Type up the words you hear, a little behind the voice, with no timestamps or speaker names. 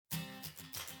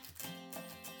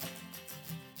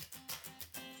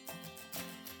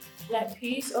Let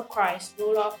peace of Christ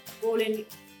rule in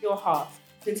your hearts,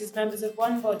 since as members of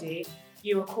one body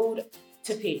you are called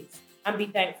to peace, and be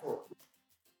thankful.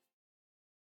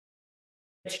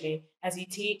 As you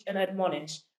teach and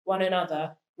admonish one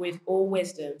another with all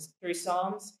wisdoms through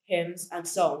psalms, hymns, and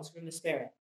songs from the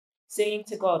Spirit, singing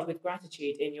to God with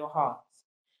gratitude in your hearts.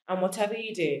 And whatever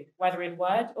you do, whether in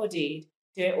word or deed,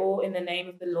 do it all in the name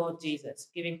of the Lord Jesus,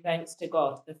 giving thanks to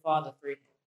God the Father through him.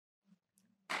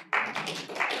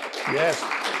 Yes,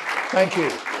 thank you.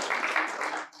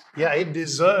 Yeah, it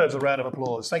deserves a round of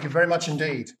applause. Thank you very much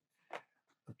indeed.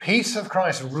 The peace of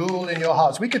Christ rule in your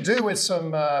hearts. We could do with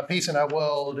some peace in our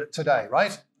world today,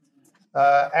 right?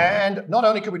 And not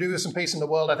only could we do with some peace in the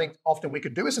world, I think often we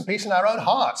could do with some peace in our own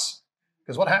hearts.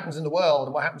 Because what happens in the world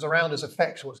and what happens around us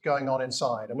affects what's going on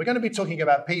inside. And we're going to be talking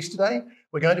about peace today.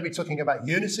 We're going to be talking about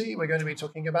unity. We're going to be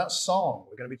talking about song.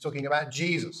 We're going to be talking about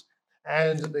Jesus.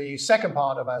 And the second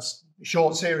part of our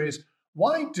short series,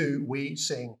 why do we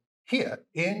sing here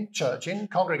in church, in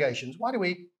congregations? Why do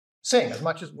we sing as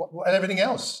much as everything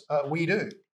else we do?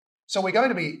 So we're going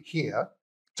to be here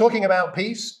talking about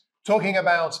peace, talking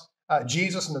about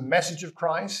Jesus and the message of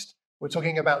Christ. We're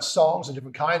talking about songs and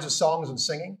different kinds of songs and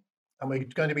singing. And we're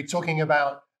going to be talking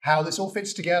about how this all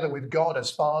fits together with God as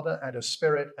Father and as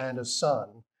Spirit and as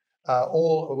Son,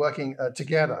 all working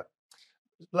together.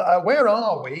 Where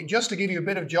are we? Just to give you a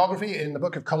bit of geography in the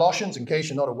book of Colossians, in case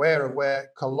you're not aware of where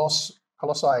Colossae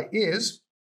is.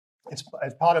 It's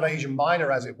part of Asia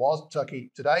Minor as it was,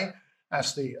 Turkey today.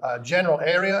 That's the general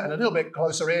area. And a little bit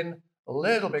closer in,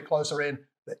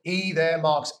 the E there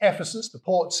marks Ephesus, the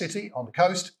port city on the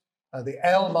coast. The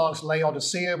L marks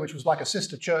Laodicea, which was like a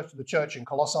sister church to the church in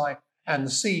Colossae, and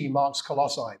the C marks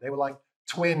Colossae. They were like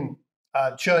twin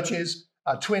churches,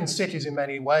 twin cities in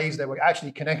many ways. They were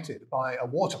actually connected by a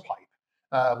water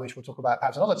pipe, which we'll talk about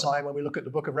perhaps another time when we look at the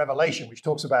book of Revelation, which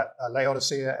talks about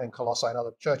Laodicea and Colossae and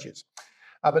other churches.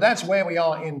 But that's where we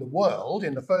are in the world.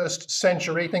 In the first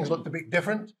century, things looked a bit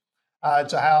different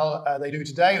to how they do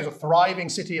today. It was a thriving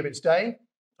city of its day.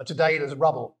 Today, there's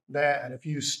rubble there and a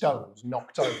few stones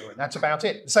knocked over, and that's about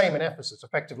it. The same in Ephesus,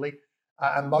 effectively,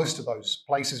 and most of those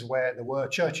places where there were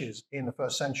churches in the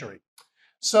first century.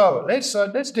 So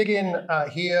let's dig in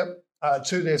here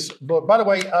to this book. By the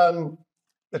way,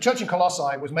 the church in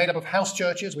Colossae was made up of house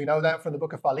churches. We know that from the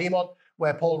book of Philemon,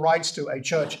 where Paul writes to a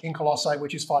church in Colossae,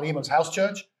 which is Philemon's house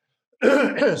church.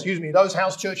 Excuse me, those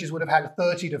house churches would have had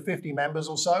 30 to 50 members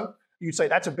or so. You'd say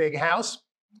that's a big house.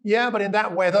 Yeah, but in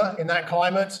that weather, in that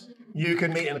climate, you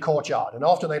can meet in a courtyard. And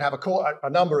often they'd have a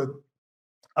number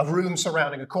of rooms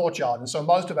surrounding a courtyard. And so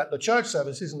most of the church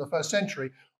services in the first century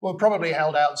were probably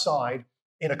held outside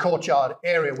in a courtyard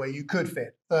area where you could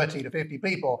fit 30 to 50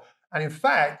 people. And in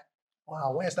fact,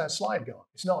 wow, where's that slide gone?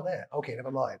 It's not there. Okay,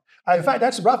 never mind. In fact,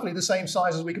 that's roughly the same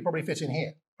size as we could probably fit in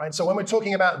here. Right? So when we're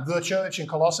talking about the church in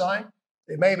Colossae,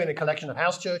 it may have been a collection of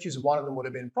house churches, and one of them would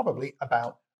have been probably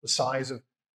about the size of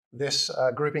this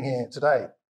grouping here today.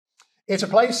 It's a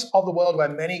place of the world where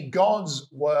many gods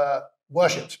were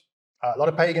worshipped, a lot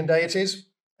of pagan deities.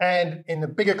 And in the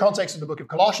bigger context of the book of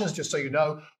Colossians, just so you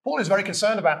know, Paul is very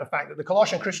concerned about the fact that the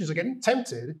Colossian Christians are getting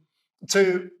tempted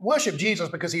to worship Jesus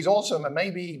because he's awesome and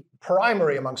maybe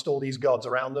primary amongst all these gods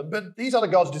around them, but these other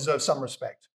gods deserve some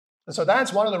respect. And so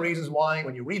that's one of the reasons why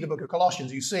when you read the book of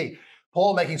Colossians, you see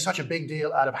Paul making such a big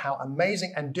deal out of how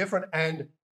amazing and different and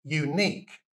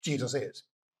unique Jesus is.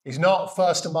 He's not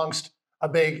first amongst a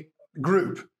big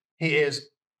group. He is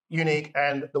unique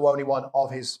and the only one of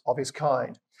his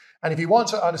kind. And if you want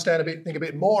to understand think a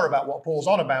bit more about what Paul's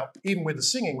on about, even with the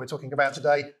singing we're talking about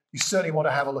today, you certainly want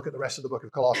to have a look at the rest of the book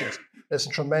of Colossians. There's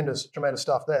some tremendous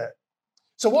stuff there.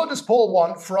 So what does Paul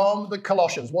want from the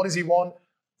Colossians? What does he want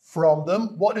from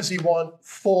them? What does he want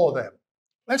for them?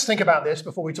 Let's think about this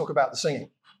before we talk about the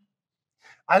singing.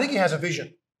 I think he has a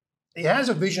vision. He has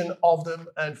a vision of them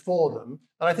and for them.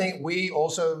 And I think we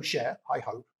also share, I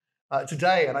hope,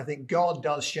 today. And I think God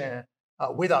does share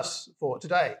with us for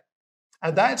today.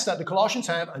 And that's that the Colossians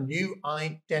have a new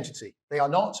identity. They are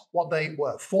not what they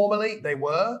were. Formerly, they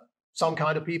were some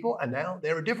kind of people, and now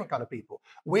they're a different kind of people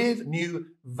with new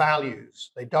values.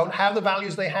 They don't have the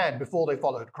values they had before they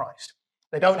followed Christ.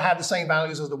 They don't have the same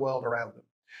values as the world around them.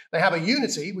 They have a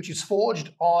unity which is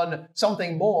forged on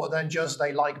something more than just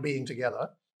they like being together,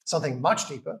 something much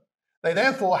deeper. They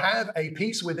therefore have a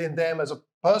peace within them as a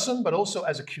person, but also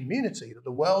as a community that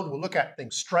the world will look at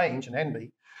things strange and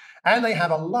envy. And they have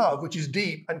a love which is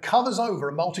deep and covers over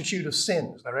a multitude of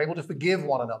sins. They're able to forgive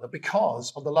one another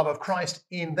because of the love of Christ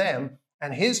in them.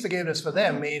 And his forgiveness for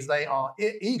them means they are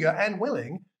eager and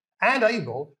willing and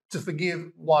able to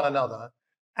forgive one another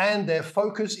and their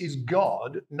focus is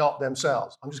God, not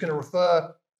themselves. I'm just going to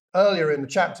refer earlier in the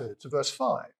chapter to verse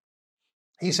 5.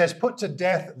 He says, put to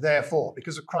death, therefore,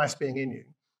 because of Christ being in you,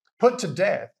 put to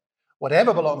death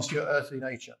whatever belongs to your earthly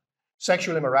nature.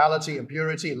 Sexual immorality,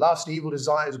 impurity, lust, evil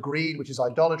desires, greed, which is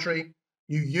idolatry.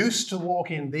 You used to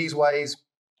walk in these ways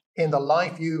in the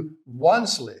life you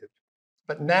once lived,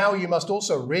 but now you must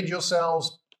also rid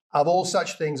yourselves of all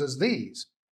such things as these: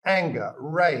 anger,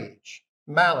 rage,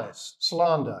 malice,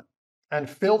 slander, and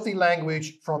filthy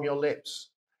language from your lips.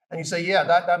 And you say, yeah,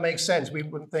 that makes sense. We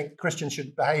wouldn't think Christians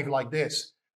should behave like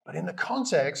this. But in the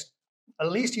context,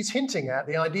 at least he's hinting at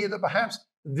the idea that perhaps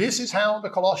this is how the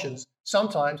Colossians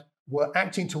sometimes were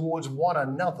acting towards one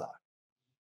another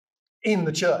in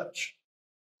the church.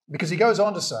 Because he goes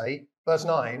on to say, verse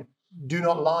 9, do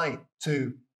not lie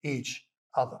to each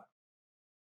other.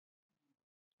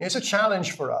 It's a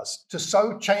challenge for us to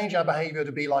so change our behavior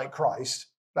to be like Christ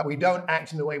that we don't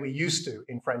act in the way we used to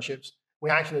in friendships. We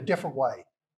act in a different way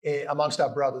amongst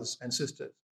our brothers and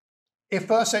sisters. If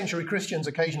first century Christians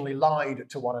occasionally lied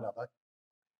to one another,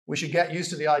 we should get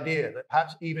used to the idea that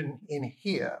perhaps even in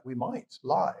here we might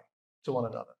lie to one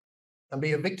another and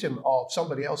be a victim of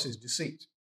somebody else's deceit.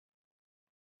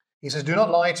 He says, do not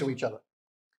lie to each other,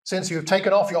 since you have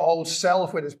taken off your old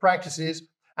self with its practices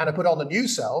and have put on the new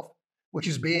self, which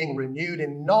is being renewed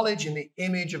in knowledge in the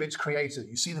image of its creator.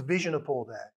 You see the vision of Paul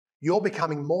there. You're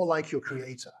becoming more like your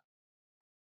creator.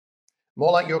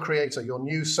 More like your creator, your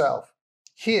new self.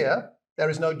 Here, there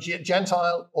is no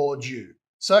Gentile or Jew,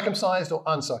 circumcised or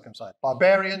uncircumcised,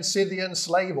 barbarian, Scythian,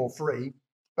 slave or free,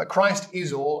 but Christ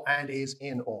is all and is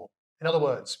in all. In other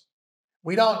words,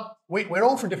 we're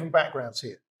all from different backgrounds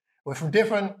here. We're from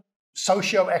different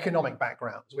socio-economic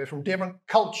backgrounds. We're from different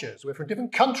cultures. We're from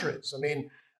different countries. I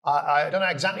mean, I don't know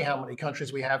exactly how many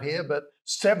countries we have here, but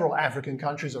several African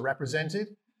countries are represented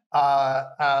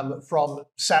from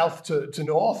south to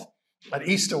north and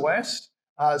east to west.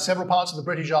 Several parts of the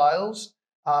British Isles.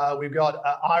 We've got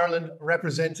Ireland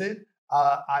represented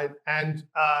and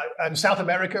South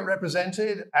America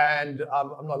represented. And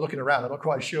I'm not looking around. I'm not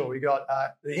quite sure. We got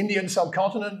the Indian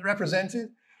subcontinent represented.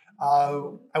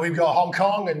 And we've got Hong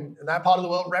Kong and that part of the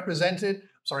world represented.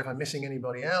 Sorry if I'm missing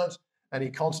anybody out.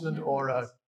 Any continent or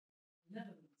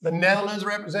the Netherlands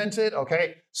represented.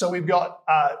 Okay, so we've got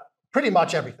pretty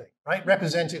much everything, right,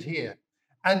 represented here.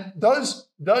 And those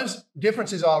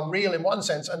differences are real in one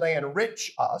sense, and they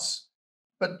enrich us,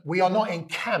 but we are not in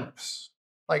camps.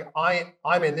 Like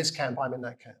I'm in this camp, I'm in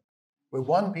that camp. We're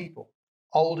one people,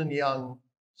 old and young,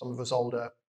 some of us older,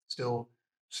 still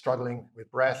struggling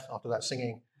with breath after that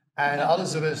singing, and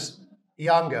others of us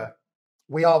younger.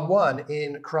 We are one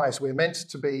in Christ. We're meant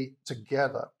to be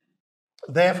together.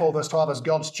 Therefore, verse 12, as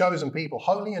God's chosen people,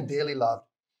 holy and dearly loved,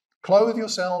 clothe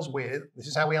yourselves with, this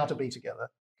is how we are to be together,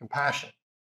 compassion.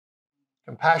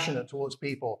 Compassionate towards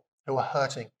people who are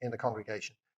hurting in the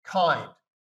congregation. Kind,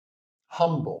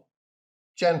 humble,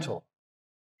 gentle,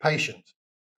 patient.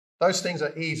 Those things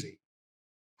are easy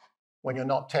when you're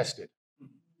not tested.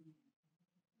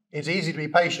 It's easy to be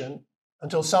patient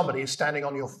until somebody is standing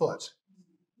on your foot.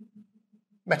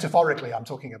 Metaphorically, I'm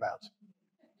talking about.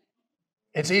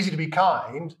 It's easy to be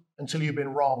kind until you've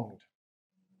been wronged.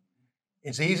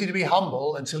 It's easy to be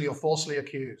humble until you're falsely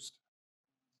accused.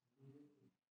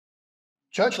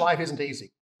 Church life isn't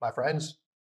easy, my friends.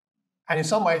 And in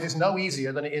some ways, it's no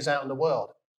easier than it is out in the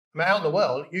world. I mean, out in the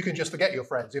world, you can just forget your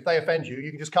friends. If they offend you, you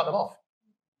can just cut them off.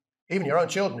 Even your own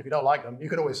children, if you don't like them, you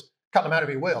could always cut them out of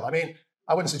your will. I mean,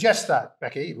 I wouldn't suggest that,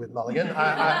 Becky, with Mulligan.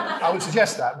 I would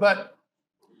suggest that. But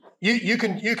you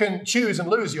can choose and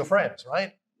lose your friends,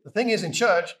 right? The thing is, in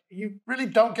church, you really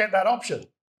don't get that option.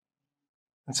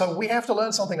 And so we have to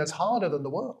learn something that's harder than the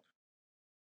world.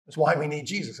 That's why we need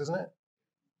Jesus, isn't it?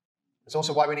 It's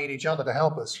also why we need each other to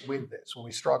help us with this when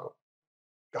we struggle.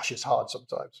 Gosh, it's hard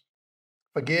sometimes.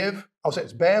 Forgive. I'll say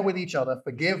it's bear with each other.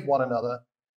 Forgive one another.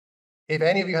 If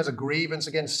any of you has a grievance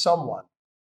against someone,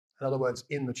 in other words,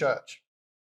 in the church,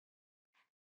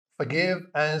 forgive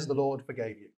as the Lord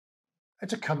forgave you.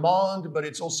 It's a command, but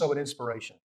it's also an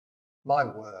inspiration. My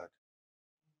word.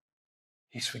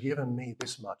 He's forgiven me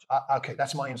this much. Okay,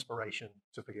 that's my inspiration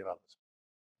to forgive others.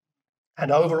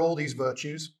 And over all these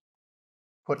virtues,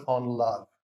 put on love.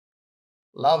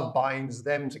 Love binds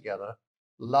them together.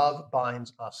 Love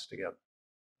binds us together.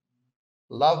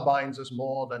 Love binds us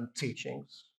more than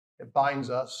teachings. It binds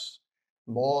us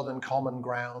more than common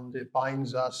ground. It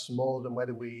binds us more than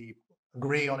whether we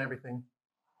agree on everything.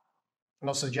 I'm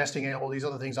not suggesting all these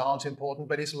other things aren't important,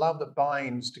 but it's love that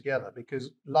binds together, because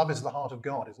love is the heart of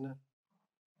God, isn't it?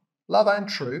 Love and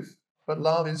truth, but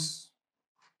love is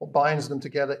what binds them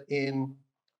together in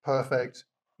perfect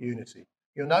unity.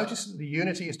 You'll notice that the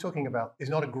unity he's talking about is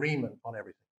not agreement on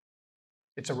everything.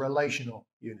 It's a relational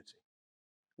unity,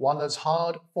 one that's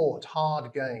hard fought,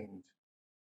 hard gained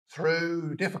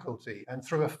through difficulty and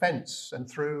through offense and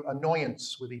through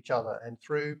annoyance with each other and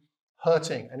through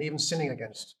hurting and even sinning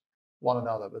against one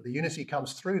another. But the unity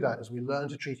comes through that as we learn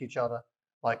to treat each other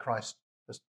like Christ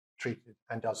has treated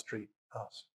and does treat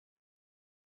us.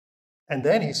 And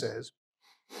then he says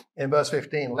in verse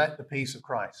 15, let the peace of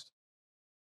Christ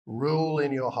rule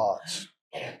in your hearts,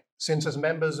 since as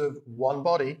members of one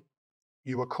body,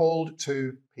 you were called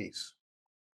to peace,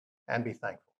 and be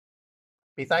thankful.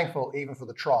 Be thankful even for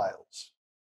the trials,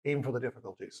 even for the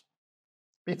difficulties.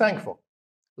 Be thankful.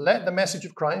 Let the message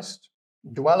of Christ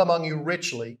dwell among you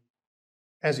richly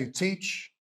as you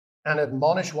teach and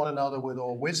admonish one another with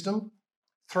all wisdom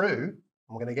through, and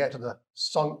we're going to get to the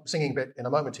singing bit in a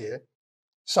moment here,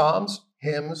 psalms,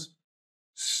 hymns,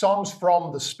 songs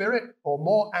from the Spirit, or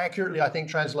more accurately, I think,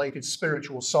 translated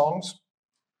spiritual songs,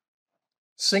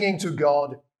 singing to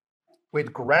God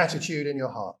with gratitude in your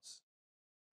hearts.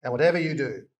 And whatever you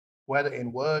do, whether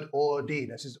in word or deed,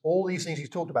 this is all these things he's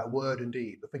talked about, word and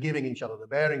deed, the forgiving each other, the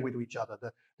bearing with each other,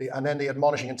 and then the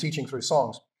admonishing and teaching through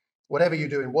songs. Whatever you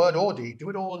do in word or deed, do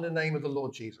it all in the name of the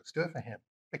Lord Jesus. Do it for him,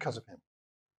 because of him,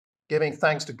 giving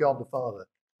thanks to God the Father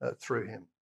through him.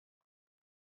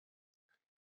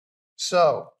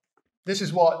 So this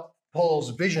is what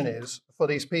Paul's vision is for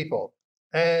these people.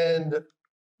 And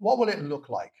what will it look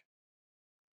like?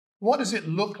 What does it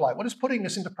look like? What does putting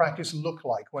this into practice look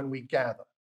like when we gather?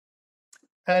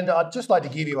 And I'd just like to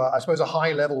give you, I suppose, a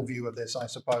high-level view of this, I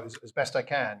suppose, as best I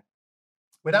can,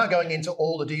 without going into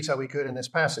all the detail we could in this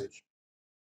passage.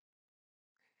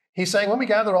 He's saying when we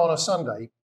gather on a Sunday,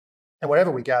 and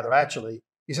wherever we gather, actually,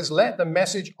 he says, let the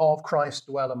message of Christ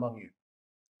dwell among you.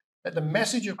 Let the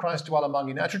message of Christ dwell among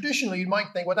you. Now, traditionally, you might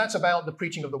think, well, that's about the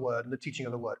preaching of the word and the teaching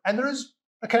of the word. And there is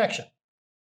a connection.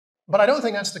 But I don't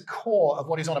think that's the core of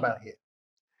what he's on about here.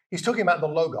 He's talking about the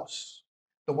Logos,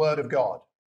 the word of God,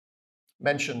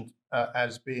 mentioned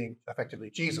as being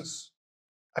effectively Jesus.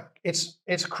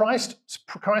 It's Christ's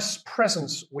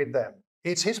presence with them.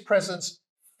 It's his presence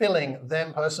filling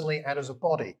them personally and as a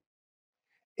body.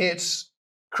 It's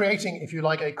creating, if you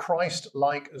like, a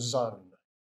Christ-like zone.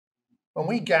 When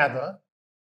we gather,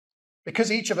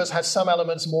 because each of us has some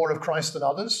elements more of Christ than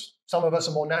others, some of us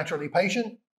are more naturally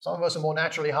patient, some of us are more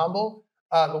naturally humble,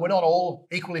 but we're not all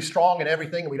equally strong in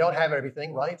everything. We don't have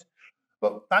everything, right?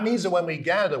 But that means that when we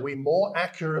gather, we more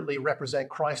accurately represent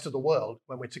Christ to the world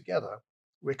when we're together.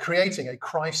 We're creating a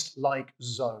Christ-like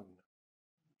zone,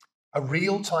 a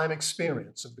real-time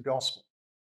experience of the gospel.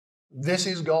 This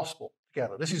is gospel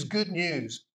together. This is good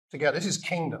news together. This is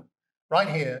kingdom right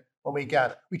here when we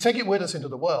gather. We take it with us into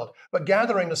the world, but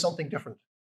gathering, there's something different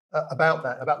about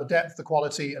that, about the depth, the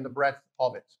quality, and the breadth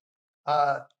of it.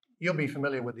 You'll be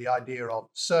familiar with the idea of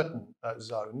certain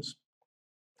zones.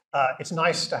 It's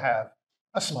nice to have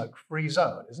a smoke-free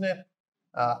zone, isn't it?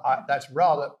 That's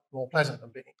rather more pleasant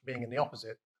than being in the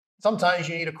opposite. Sometimes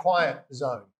you need a quiet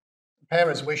zone.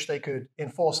 Parents wish they could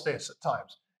enforce this at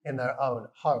times in their own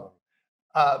home.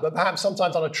 But perhaps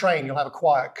sometimes on a train you'll have a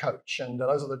quiet coach, and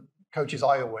those are the coaches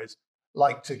I always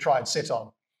like to try and sit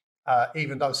on,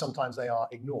 even though sometimes they are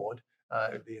ignored,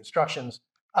 the instructions.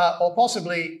 Or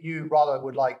possibly you rather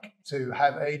would like to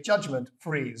have a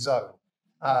judgment-free zone,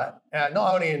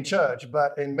 not only in church,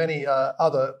 but in many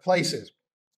other places.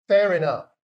 Fair enough.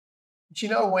 But you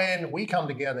know, when we come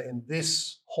together in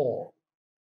this hall,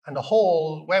 and the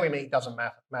hall where we meet doesn't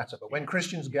matter, but when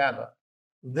Christians gather,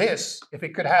 this, if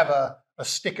it could have a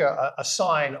sticker, a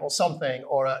sign or something,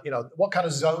 or what kind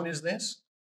of zone is this?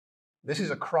 This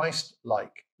is a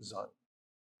Christ-like zone.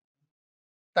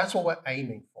 That's what we're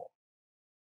aiming for.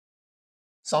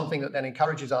 Something that then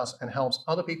encourages us and helps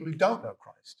other people who don't know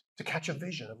Christ to catch a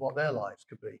vision of what their lives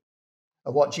could be,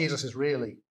 of what Jesus is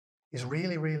really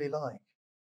like.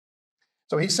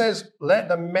 So he says, let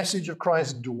the message of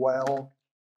Christ dwell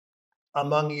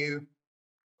among you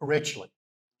richly.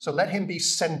 So let him be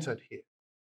centered here.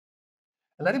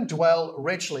 And let him dwell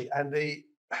richly. And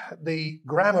the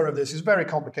grammar of this is very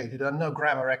complicated. I'm no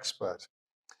grammar expert.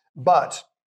 But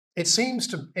it seems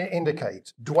to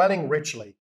indicate, dwelling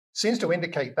richly, seems to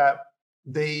indicate that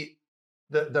the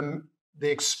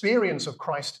experience of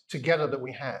Christ together that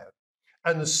we have,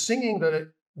 and the singing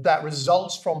that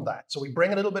results from that. So we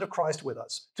bring a little bit of Christ with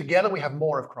us. Together we have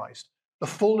more of Christ. The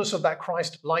fullness of that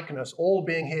Christ-likeness, all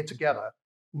being here together,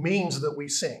 means that we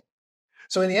sing.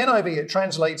 So in the NIV, it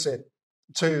translates it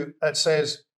it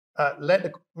says, let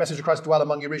the message of Christ dwell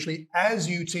among you richly as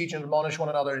you teach and admonish one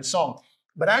another in song.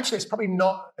 But actually, it's probably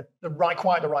not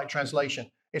quite the right translation.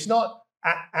 It's not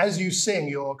as you sing,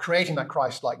 you're creating that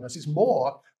Christ-likeness. It's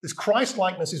more, this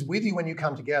Christ-likeness is with you when you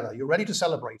come together. You're ready to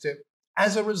celebrate it.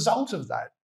 As a result of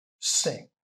that, sing.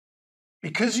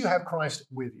 Because you have Christ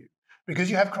with you. Because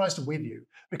you have Christ with you.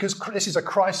 Because this is a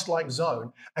Christ-like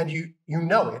zone, and you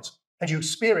know it, and you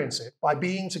experience it by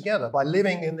being together, by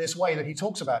living in this way that he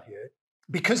talks about here.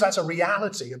 Because that's a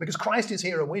reality, and because Christ is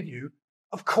here and with you,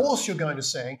 of course you're going to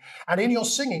sing. And in your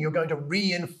singing, you're going to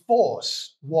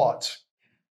reinforce what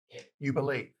you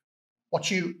believe.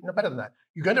 Better than that,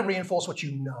 you're going to reinforce what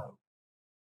you know.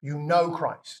 You know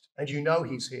Christ, and you know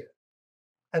he's here.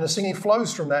 And the singing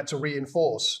flows from that to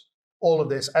reinforce all of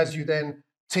this as you then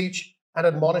teach and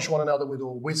admonish one another with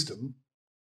all wisdom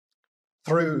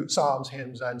through psalms,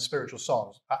 hymns, and spiritual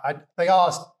songs. They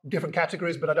are different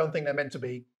categories, but I don't think they're meant to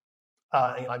be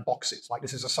like boxes. Like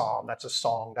this is a psalm, that's a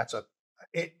song,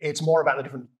 it's more about the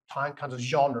different kinds of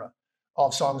genre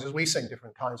of songs as we sing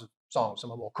different kinds of songs.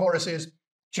 Some are more choruses,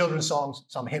 children's songs,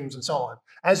 some hymns, and so on.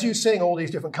 As you sing all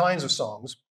these different kinds of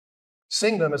songs,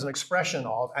 sing them as an expression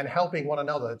of and helping one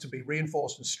another to be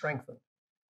reinforced and strengthened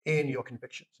in your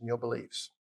convictions and your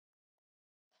beliefs.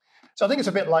 So I think it's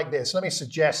a bit like this. Let me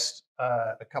suggest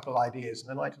a couple of ideas,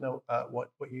 and I'd like to know what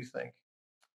you think.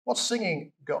 What's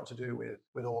singing got to do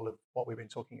with all of what we've been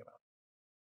talking about?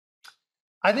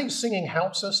 I think singing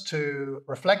helps us to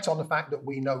reflect on the fact that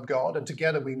we know God, and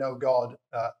together we know God,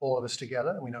 all of us together,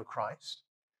 and we know Christ.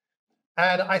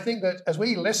 And I think that as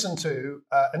we listen to,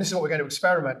 and this is what we're going to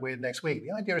experiment with next week,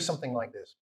 the idea is something like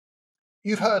this.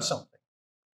 You've heard something,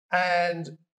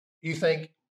 and you think,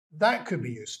 that could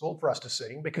be useful for us to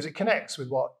sing because it connects with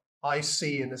what I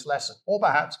see in this lesson, or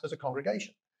perhaps as a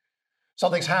congregation.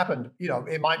 Something's happened,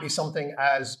 it might be something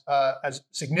as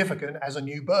significant as a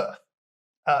new birth.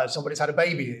 Somebody's had a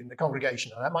baby in the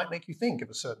congregation, and that might make you think of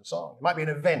a certain song. It might be an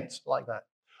event like that.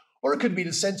 Or it could be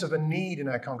the sense of a need in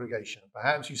our congregation.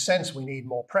 Perhaps you sense we need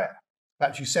more prayer.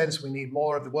 Perhaps you sense we need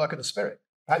more of the work of the Spirit.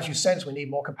 Perhaps you sense we need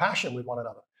more compassion with one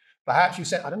another. Perhaps you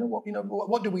sense, I don't know,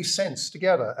 what do we sense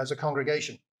together as a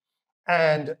congregation?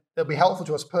 And it'll be helpful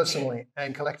to us personally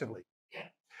and collectively.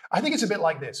 I think it's a bit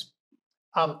like this.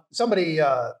 Somebody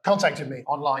contacted me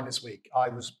online this week. I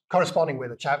was corresponding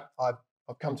with a chap I've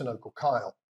come to know called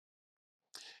Kyle.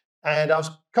 And I was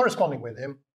corresponding with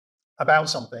him about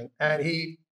something, and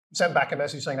he sent back a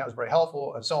message saying that was very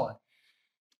helpful and so on.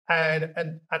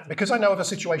 And because I know of a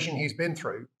situation he's been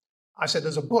through, I said,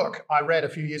 there's a book I read a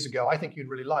few years ago I think you'd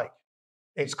really like.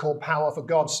 It's called Power for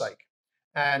God's Sake.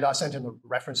 And I sent him a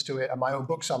reference to it and my own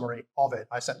book summary of it.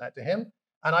 I sent that to him.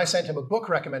 And I sent him a book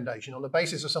recommendation on the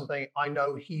basis of something I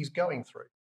know he's going through.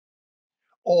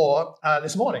 Or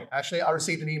this morning, actually, I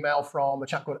received an email from a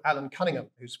chap called Alan Cunningham,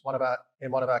 who's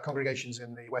in one of our congregations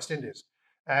in the West Indies.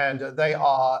 And they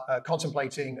are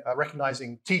contemplating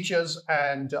recognizing teachers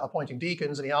and appointing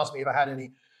deacons. And he asked me if I had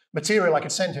any material I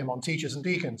could send him on teachers and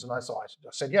deacons. And I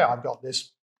said, yeah, I've got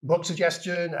this book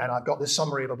suggestion, and I've got this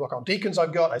summary of a book on deacons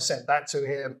I've got. I sent that to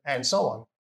him, and so on.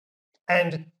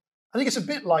 And I think it's a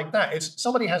bit like that. It's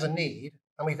somebody has a need,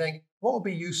 and we think, what would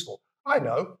be useful? I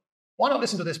know. Why not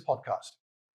listen to this podcast?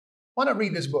 Why not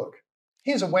read this book?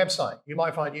 Here's a website you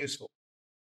might find useful.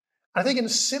 And I think in a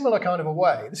similar kind of a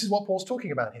way, this is what Paul's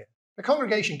talking about here. The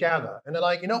congregation gather, and they're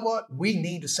like, you know what? We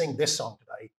need to sing this song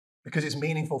today because it's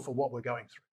meaningful for what we're going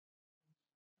through.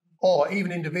 Or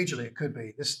even individually, it could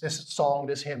be this song,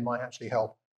 this hymn might actually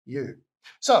help you.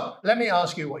 So let me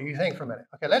ask you what you think for a minute.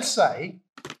 Okay, let's say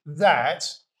that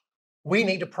we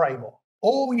need to pray more,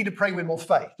 or we need to pray with more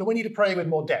faith, or we need to pray with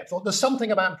more depth, or there's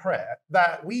something about prayer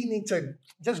that we need to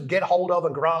just get hold of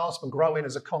and grasp and grow in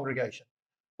as a congregation.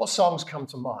 What songs come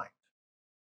to mind?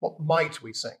 What might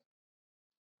we sing?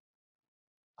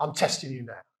 I'm testing you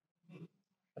now.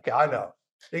 Okay, I know.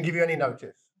 Didn't give you any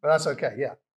notice, but that's okay,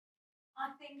 yeah. I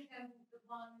think the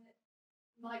one,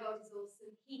 My God is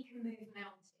Awesome, He Can Move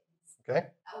Mountains. Okay.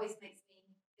 That always makes me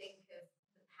think of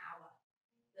the power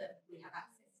that we have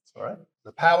access to. All right.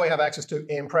 The power we have access to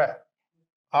in prayer.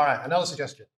 All right, another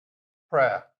suggestion.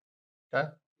 Prayer. Okay.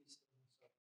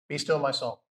 Be still my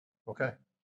soul. Okay.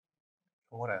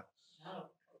 What else?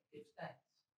 Give thanks.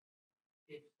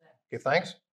 Give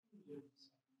thanks?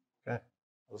 Okay.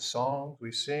 The songs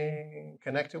we sing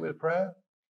connected with prayer?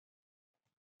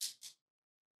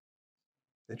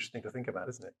 Interesting to think about,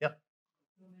 isn't it? Yeah.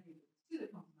 Two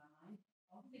that come to my mind.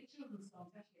 I think children's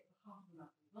songs actually at the heart of that.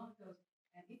 One goes,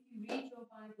 and if you read your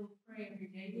Bible, pray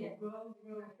every day, you'll grow,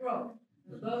 grow, grow.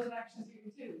 There's loads of actions you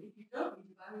can do. If you don't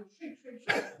read your Bible, you'll shrink, shrink,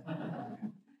 shrink.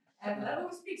 And that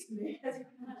always speaks to me, as you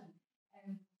can imagine.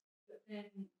 But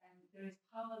then there is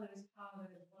power, wonder-working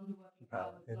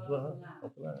power, In the Lamb.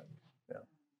 Yeah.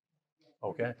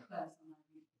 Okay.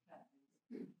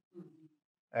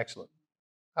 Excellent.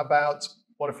 How about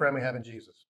what a friend we have in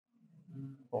Jesus?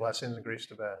 All our sins and griefs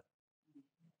to bear.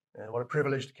 And what a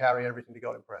privilege to carry everything to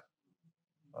God in prayer.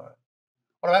 All right.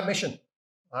 What about mission?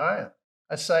 All right.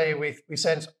 Let's say we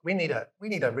sense we need to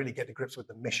really get to grips with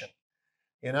the mission.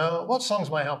 You know, what songs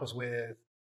might help us with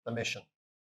the mission?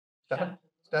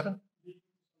 Stephen?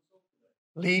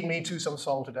 Lead me to some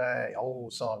song today.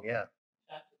 Old song, yeah.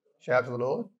 Shout to the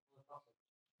Lord.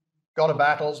 God of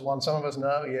battles, one some of us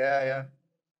know. Yeah.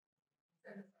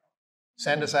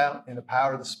 Send us out in the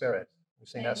power of the Spirit. We've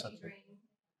seen that something.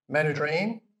 Men who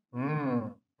dream.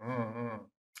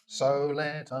 So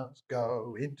let us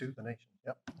go into the nation.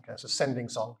 Yep. Okay, it's a sending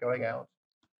song, going out.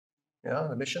 Yeah,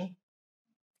 the mission.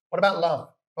 What about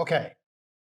love? Okay.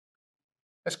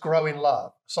 Let's grow in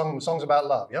love. Songs about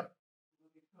love. Yep.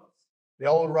 The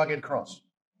old rugged cross.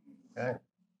 Okay.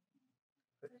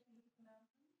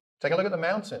 Take a look at the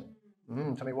mountain.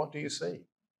 Tell me, what do you see?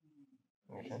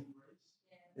 Okay.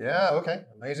 Yeah, okay.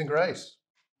 Amazing grace.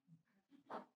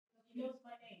 He knows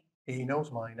my name. He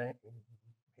knows my name.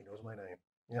 He knows my name.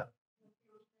 Yeah.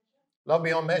 Love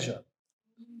beyond measure.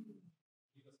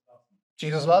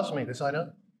 Jesus loves me. This I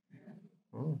know.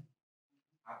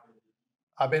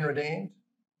 I've been redeemed.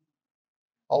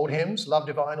 Old hymns, love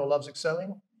divine or love's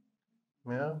excelling.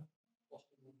 Yeah.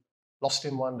 Lost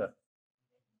in wonder.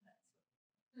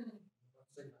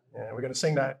 Yeah, we're going to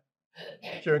sing that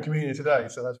during communion today,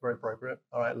 so that's very appropriate.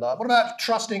 All right, love. What about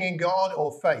trusting in God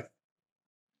or faith?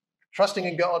 Trusting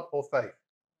in God or faith?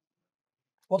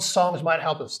 What psalms might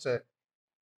help us to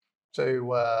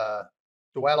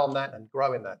dwell on that and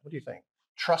grow in that? What do you think?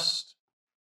 Trust,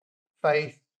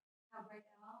 faith.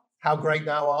 How great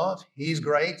thou art. He's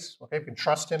great. Okay, we can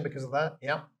trust him because of that.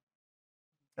 Yeah.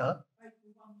 Uh-huh.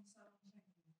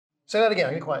 Say that again.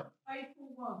 I didn't quite.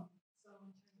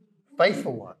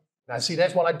 Faithful one. Now, see,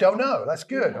 there's one I don't know. That's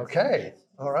good. Okay.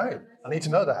 All right. I need to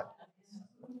know that.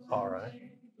 All right.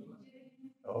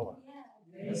 Oh.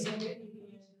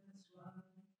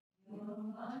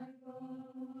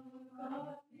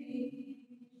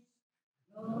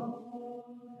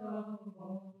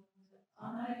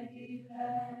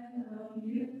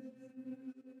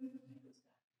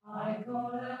 I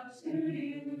call out to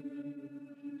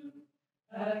you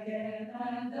again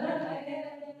and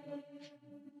again.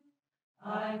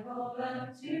 I call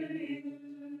out to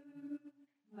you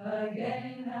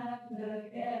again and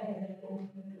again.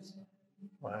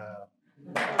 Wow.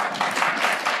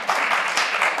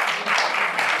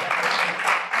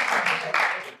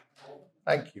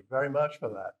 Thank you very much for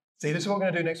that. See, this is what we're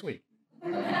going to do next week.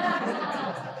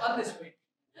 And this week.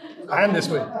 And this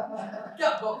week.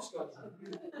 Get box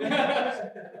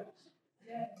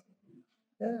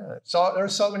Yeah. So there are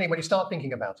so many, when you start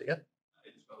thinking about it, yeah?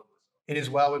 It is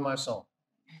well with my soul.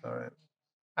 All right.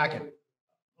 Akin.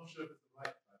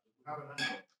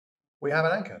 We have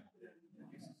an anchor.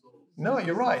 No,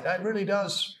 you're right. That really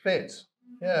does fit.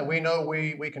 Yeah, we know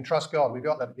we can trust God. We've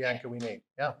got the anchor we need.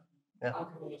 Yeah. Yeah.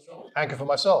 Anchor for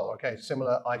my soul. Okay,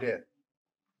 similar idea.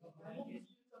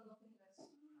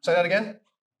 Say that again.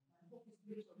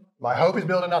 My hope is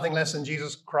built on nothing less than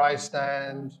Jesus Christ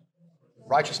and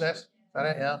righteousness. Is that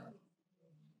it? Yeah.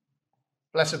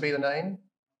 Blessed be the name.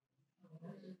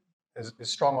 Is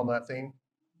strong on that theme.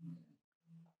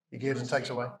 He gives and takes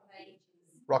away.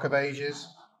 Rock of ages.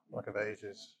 Rock of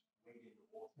ages.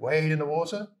 Wade in the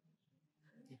water.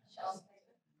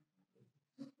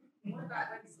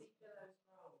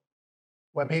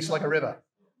 When peace like a river.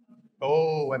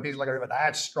 Oh, when peace like a river.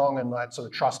 That's strong and that sort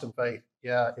of trust and faith.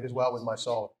 Yeah, it is well with my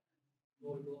soul.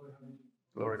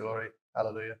 Glory, glory.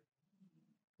 Hallelujah.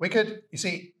 We could, you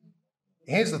see,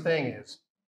 here's the thing is,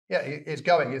 yeah, it's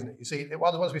going, isn't it? You see,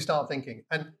 once we start thinking,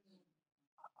 and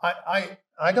I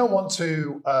don't want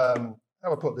to, how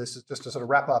would I put this, just to sort of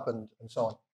wrap up and so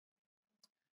on.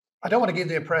 I don't want to give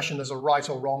the impression there's a right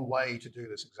or wrong way to do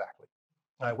this exactly.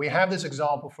 We have this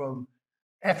example from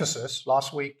Ephesus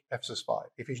last week,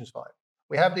 Ephesians 5.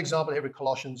 We have the example here with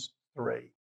Colossians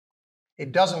 3.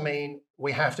 It doesn't mean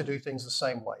we have to do things the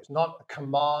same way. It's not a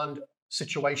command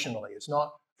situationally. It's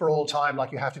not for all time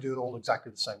like you have to do it all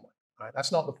exactly the same way. Right?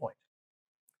 That's not the point.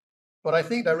 But I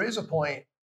think there is a point.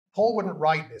 Paul wouldn't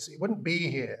write this. He wouldn't be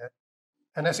here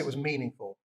unless it was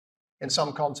meaningful in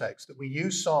some context, that we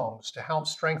use songs to help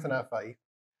strengthen our faith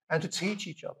and to teach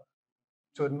each other,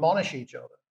 to admonish each other.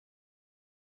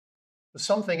 There's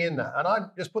something in that. And I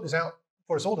just put this out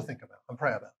for us all to think about and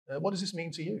pray about. What does this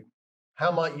mean to you? How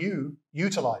might you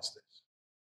utilize this?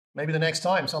 Maybe the next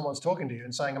time someone's talking to you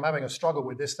and saying, I'm having a struggle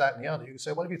with this, that, and the other, you can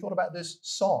say, well, have you thought about this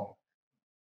song?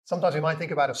 Sometimes we might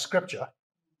think about a scripture,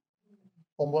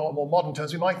 or more modern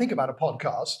terms, we might think about a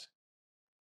podcast.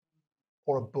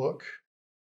 or a book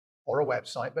or a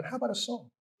website, but how about a song?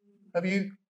 Have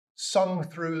you sung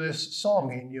through this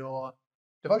song in your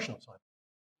devotional time?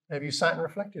 Have you sat and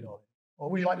reflected on it? Or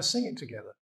would you like to sing it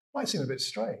together? Might seem a bit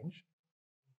strange.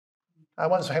 I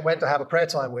once went to have a prayer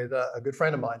time with a good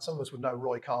friend of mine. Some of us would know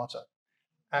Roy Carter.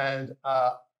 And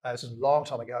this was a long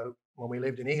time ago when we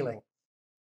lived in Ealing.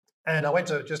 And I went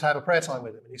to just have a prayer time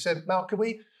with him. And he said, Mal, could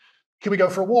we go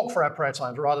for a walk for our prayer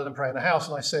times rather than pray in the house?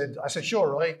 And I said,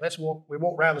 sure, Roy, let's walk. We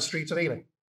walked around the streets of Ealing.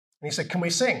 And he said, can we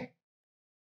sing?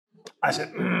 I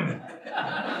said,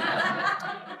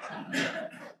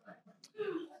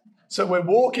 So we're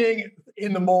walking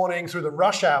in the morning through the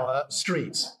rush hour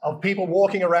streets of people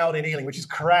walking around in Ealing, which is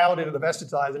crowded at the best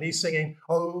of times, and he's singing,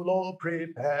 "Oh Lord,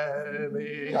 prepare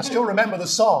me." I still remember the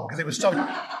song because it was so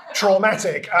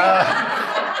traumatic.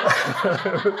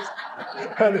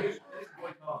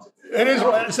 It is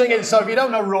singing. So if you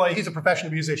don't know Roy, he's a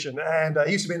professional musician, and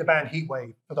he used to be in the band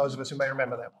Heatwave, for those of us who may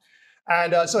remember them.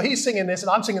 And so he's singing this, and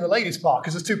I'm singing the ladies' part,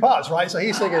 because there's two parts, right? So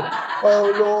he's singing,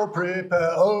 "Oh Lord,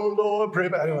 prepare, oh Lord,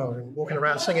 prepare." Anyway, walking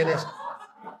around singing this.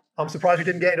 I'm surprised we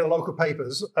didn't get into the local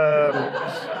papers.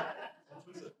 But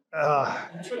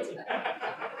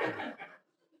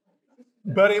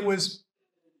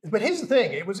here's the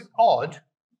thing, it was odd.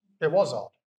 It was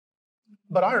odd.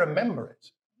 But I remember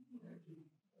it.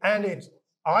 And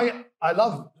I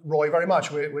love Roy very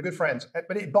much. We're good friends.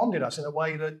 But it bonded us in a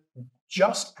way that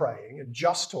just praying and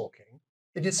just talking,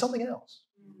 it did something else.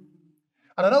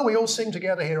 And I know we all sing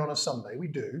together here on a Sunday. We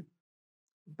do.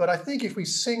 But I think if we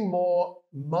sing more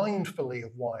mindfully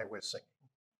of why we're singing,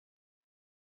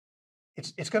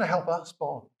 it's going to help us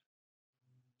bond.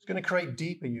 It's going to create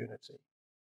deeper unity.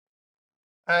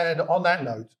 And on that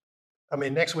note,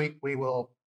 next week we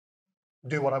will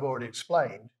do what I've already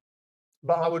explained.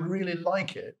 But I would really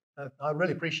like it, I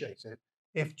really appreciate it,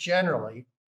 if generally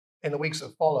in the weeks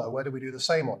that follow, whether we do the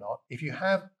same or not, if you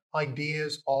have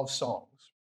ideas of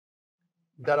songs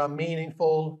that are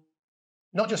meaningful,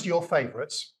 not just your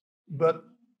favorites, but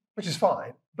which is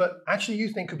fine, but actually you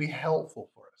think could be helpful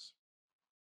for us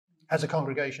as a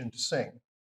congregation to sing,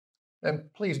 then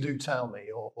please do tell me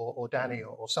or Danny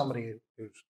or somebody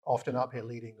who's often up here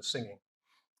leading the singing,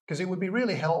 because it would be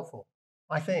really helpful,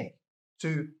 I think,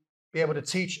 to be able to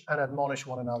teach and admonish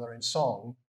one another in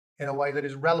song in a way that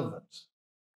is relevant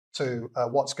to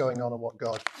what's going on and what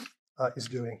God is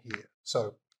doing here.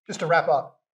 So just to wrap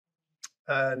up,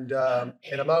 and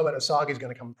in a moment, Asagi is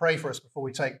going to come and pray for us before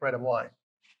we take bread and wine.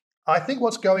 I think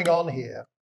what's going on here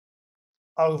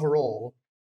overall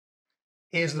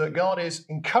is that God is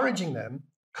encouraging them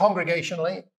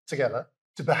congregationally together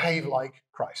to behave like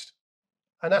Christ.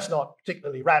 And that's not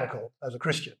particularly radical as a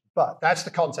Christian, but that's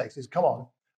the context is, come on,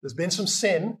 there's been some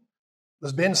sin.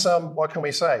 There's been some, what can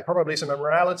we say? Probably some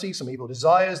immorality, some evil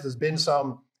desires. There's been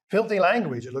some filthy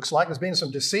language, it looks like. There's been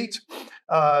some deceit.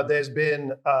 There's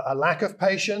been a lack of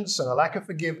patience and a lack of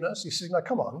forgiveness. He says, no,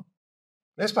 come on.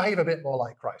 Let's behave a bit more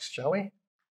like Christ, shall we?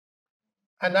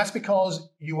 And that's because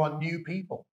you are new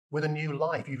people with a new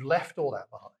life. You've left all that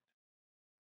behind.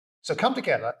 So come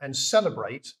together and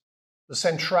celebrate the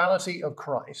centrality of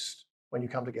Christ when you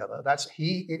come together. That's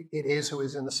it is who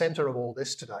is in the center of all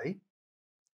this today.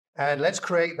 And let's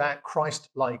create that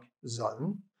Christ-like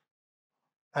zone.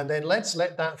 And then let's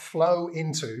let that flow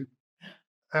into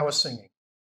our singing.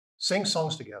 Sing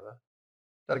songs together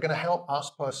that are going to help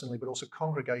us personally, but also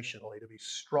congregationally, to be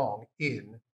strong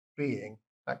in being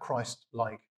that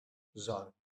Christ-like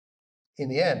zone. In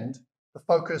the end, the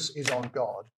focus is on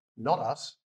God, not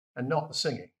us, and not the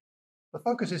singing. The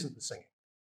focus isn't the singing,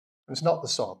 and it's not the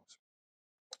songs.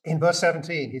 In verse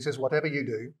 17, he says, whatever you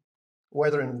do,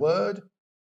 whether in word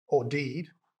or deed,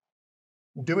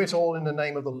 do it all in the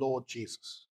name of the Lord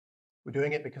Jesus. We're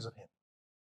doing it because of him,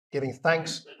 giving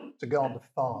thanks to God the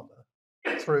Father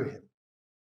through him.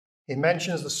 He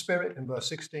mentions the Spirit in verse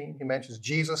 16. He mentions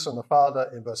Jesus and the Father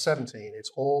in verse 17.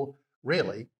 It's all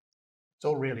really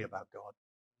about God.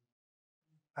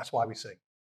 That's why we sing.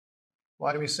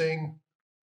 Why do we sing?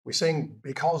 We sing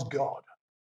because God.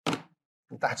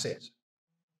 And that's it.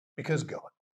 Because God.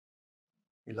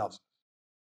 He loves us.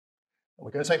 And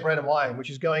we're going to take bread and wine, which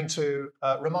is going to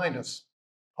remind us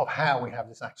of how we have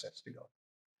this access to God.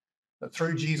 That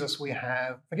through Jesus we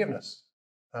have forgiveness.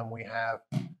 And we have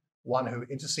one who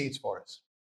intercedes for us.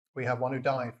 We have one who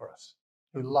died for us,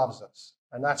 who loves us.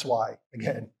 And that's why,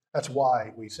 again, that's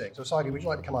why we sing. So Sagi, would you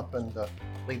like to come up and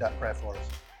lead that prayer for us?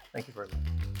 Thank you very much.